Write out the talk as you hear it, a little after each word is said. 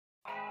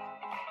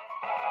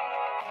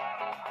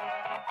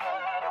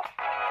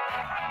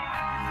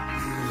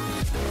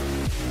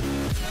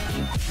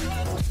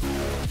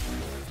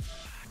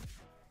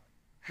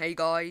Hey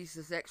guys,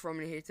 this is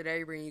Ep.13 here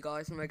today, bringing you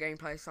guys some of my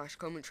gameplay /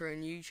 commentary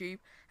on YouTube.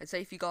 And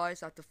safe you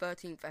guys at the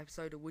 13th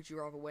episode of Would You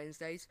Rather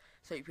Wednesdays,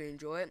 so hope you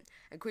enjoy it.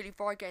 And quickly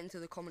before I get into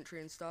the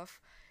commentary and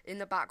stuff, in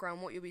the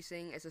background what you'll be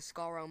seeing is a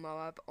Scar El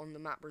Moab on the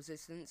map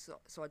Resistance,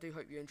 so I do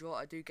hope you enjoy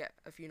it. I do get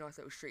a few nice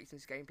little streaks in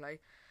this gameplay,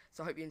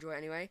 so I hope you enjoy it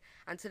anyway.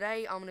 And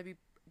today I'm going to be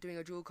doing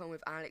a dual con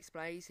with Alex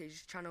Plays.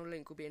 His channel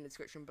link will be in the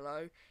description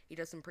below. He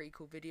does some pretty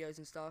cool videos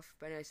and stuff.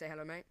 But anyway, say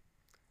hello mate.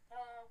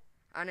 Hello.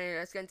 And then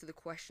let's get into the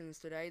questions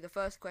today. The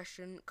first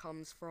question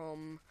comes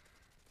from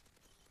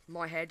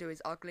my head, who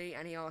is ugly,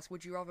 and he asks,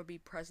 would you rather be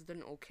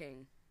president or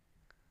king?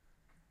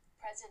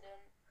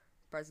 President.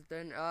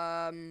 President.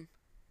 I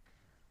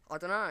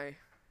don't know.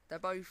 They're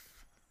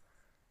both...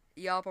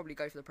 Yeah, I'll probably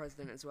go for the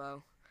president as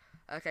well.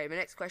 Okay, the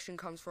next question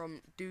comes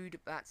from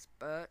Dude That's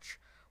Birch.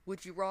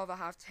 Would you rather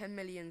have 10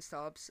 million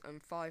subs and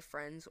 5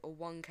 friends, or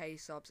 1k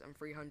subs and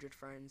 300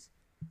 friends?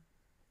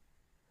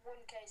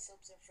 1k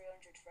subs and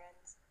 300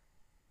 friends.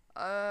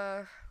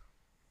 I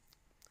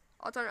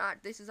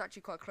don't. This is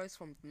actually quite a close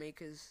one for me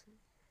because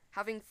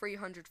having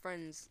 300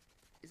 friends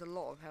is a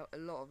lot of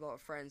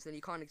friends, and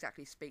you can't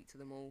exactly speak to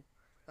them all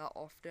that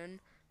often.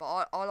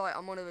 But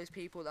I'm one of those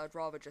people that I'd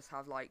rather just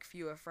have like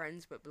fewer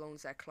friends, but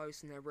belongs they're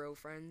close and they're real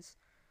friends.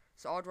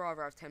 So I'd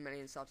rather have 10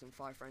 million subs and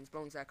 5 friends,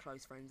 belongs they're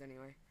close friends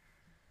anyway.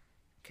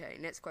 Okay,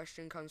 next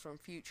question comes from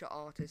Future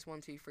Artist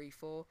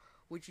 1234.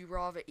 Would you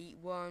rather eat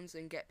worms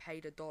and get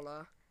paid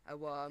 $1 a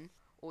worm,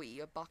 or eat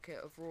a bucket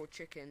of raw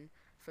chicken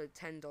for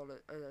 $10? I don't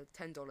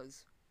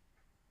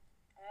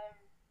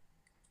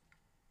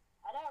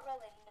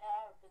really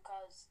know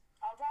because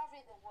I'd rather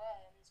eat the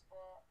worms,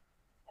 but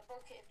a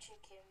bucket of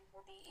chicken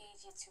will be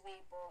easier to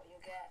eat, but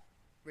you'll get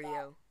Really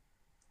ill.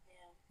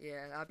 Yeah.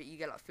 Yeah, I bet you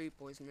get like food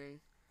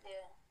poisoning.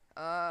 Yeah.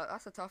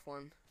 That's a tough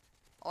one.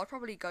 I'd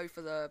probably go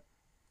for the...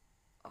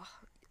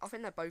 I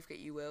think they both get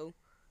you ill.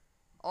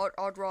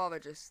 I'd rather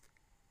just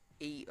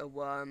eat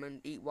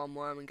one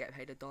worm and get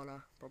paid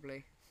 $1,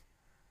 probably.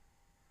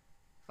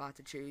 If I had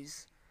to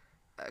choose.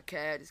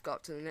 Okay, I just got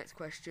up to the next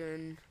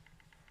question.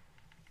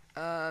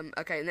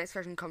 Okay, the next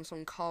question comes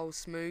from Carl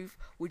Smooth.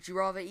 Would you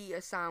rather eat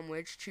a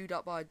sandwich chewed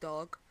up by a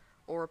dog,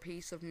 or a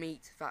piece of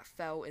meat that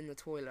fell in the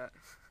toilet?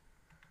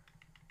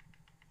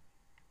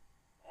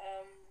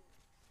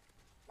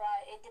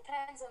 Right, it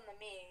depends on the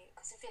meat,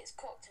 because if it's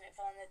cooked and it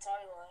fell in the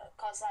toilet,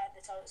 because like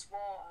the toilet's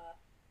water,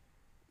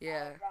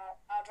 Yeah.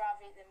 I'd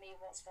rather eat the meat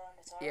what's fell in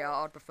the toilet. Yeah,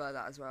 I'd prefer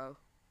that as well.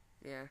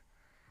 Yeah.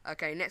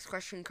 Okay, next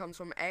question comes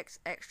from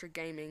Extra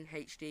Gaming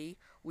HD.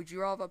 Would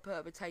you rather put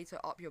a potato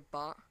up your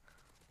butt,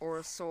 or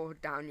a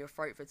sword down your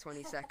throat for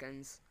 20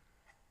 seconds?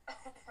 A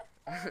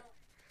potato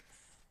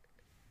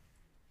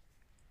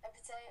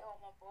on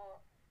my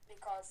butt,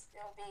 because it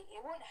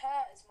wouldn't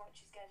hurt as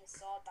much as getting a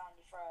sword down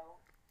your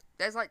throat.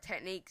 There's like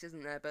techniques,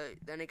 isn't there? But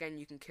then again,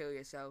 you can kill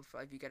yourself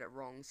if you get it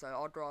wrong. So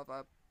I'd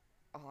rather...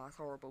 Oh, that's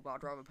horrible, but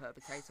I'd rather put a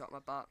potato up my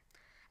butt.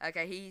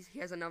 Okay, he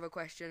has another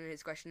question.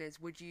 His question is,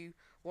 would you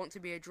want to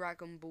be a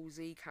Dragon Ball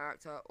Z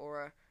character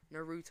or a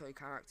Naruto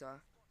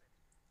character?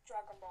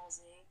 Dragon Ball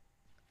Z.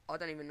 I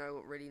don't even know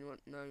what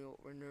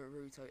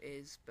Naruto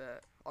is,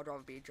 but I'd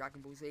rather be a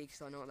Dragon Ball Z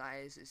because I know what that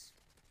is. It's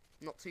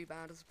not too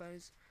bad, I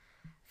suppose.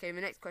 Okay, the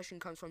next question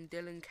comes from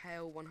Dylan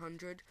Kale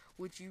 100.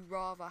 Would you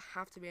rather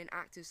have to be an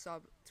active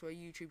sub to a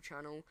YouTube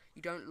channel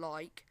you don't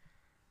like,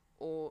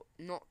 or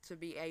not to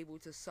be able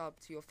to sub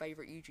to your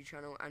favourite YouTube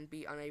channel and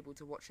be unable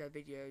to watch their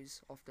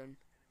videos often?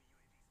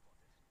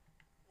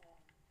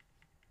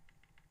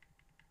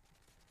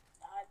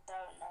 I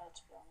don't know,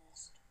 to be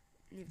honest.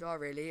 Neither do I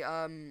really.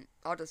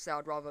 I'd just say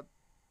I'd rather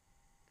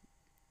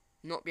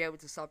not be able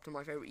to sub to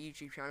my favourite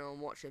YouTube channel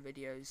and watch their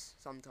videos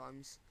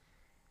sometimes,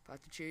 if I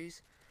had to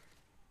choose.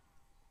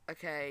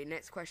 Okay,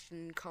 next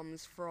question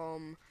comes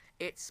from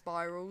It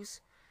Spirals.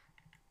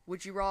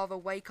 Would you rather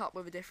wake up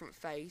with a different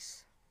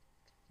face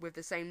with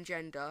the same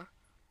gender,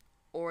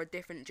 or a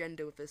different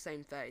gender with the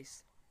same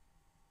face?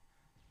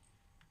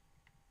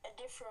 A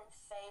different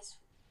face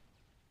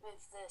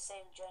with the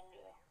same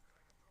gender.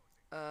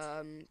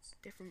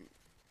 Different...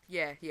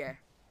 Yeah.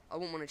 I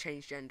wouldn't want to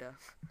change gender.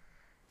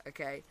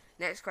 Okay,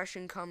 next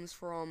question comes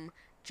from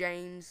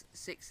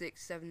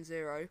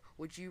James6670.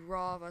 Would you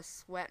rather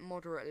sweat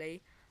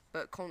moderately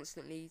but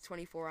constantly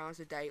 24 hours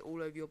a day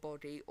all over your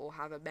body, or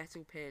have a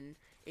metal pin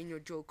in your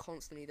jaw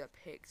constantly that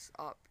picks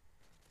up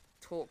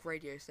talk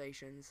radio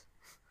stations?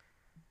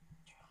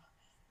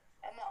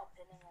 A metal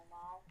pin in my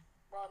mouth.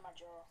 Well, in my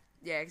jaw.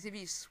 Yeah, because if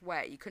you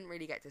sweat, you couldn't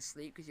really get to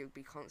sleep because you'd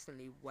be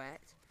constantly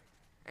wet,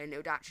 and it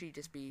would actually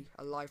just be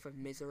a life of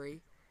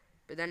misery.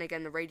 But then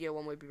again, the radio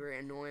one would be very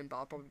annoying, but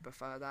I'd probably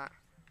prefer that.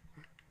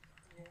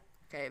 Yeah.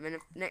 Okay, and then the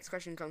next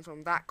question comes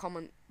from that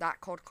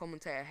COD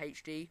commentator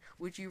HD.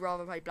 Would you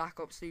rather play Black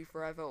Ops 2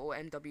 forever or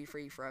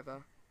MW3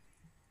 forever?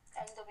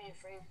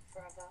 MW3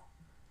 forever.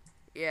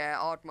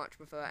 Yeah, I'd much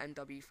prefer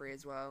MW3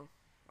 as well.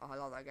 Oh, I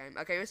love that game.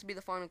 Okay, this will be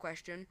the final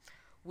question.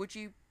 Would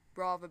you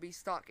rather be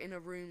stuck in a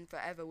room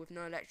forever with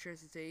no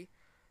electricity,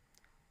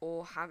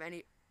 or have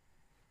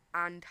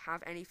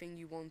anything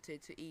you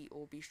wanted to eat,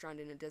 or be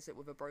stranded in a desert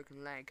with a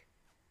broken leg?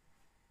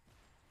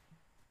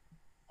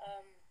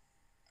 Um,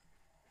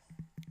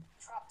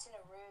 trapped in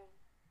a room.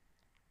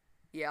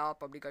 Yeah, I'll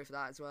probably go for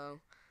that as well.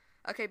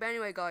 Okay, but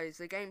anyway, guys,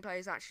 the gameplay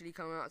is actually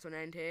coming out to an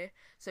end here.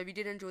 So if you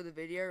did enjoy the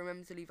video,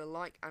 remember to leave a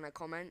like and a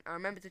comment. And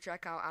remember to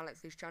check out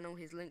Alex's channel.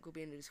 His link will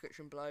be in the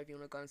description below if you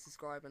want to go and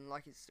subscribe and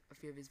like a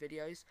few of his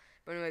videos.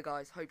 But anyway,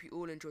 guys, hope you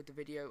all enjoyed the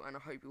video, and I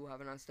hope you all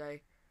have a nice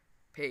day.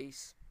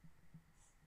 Peace.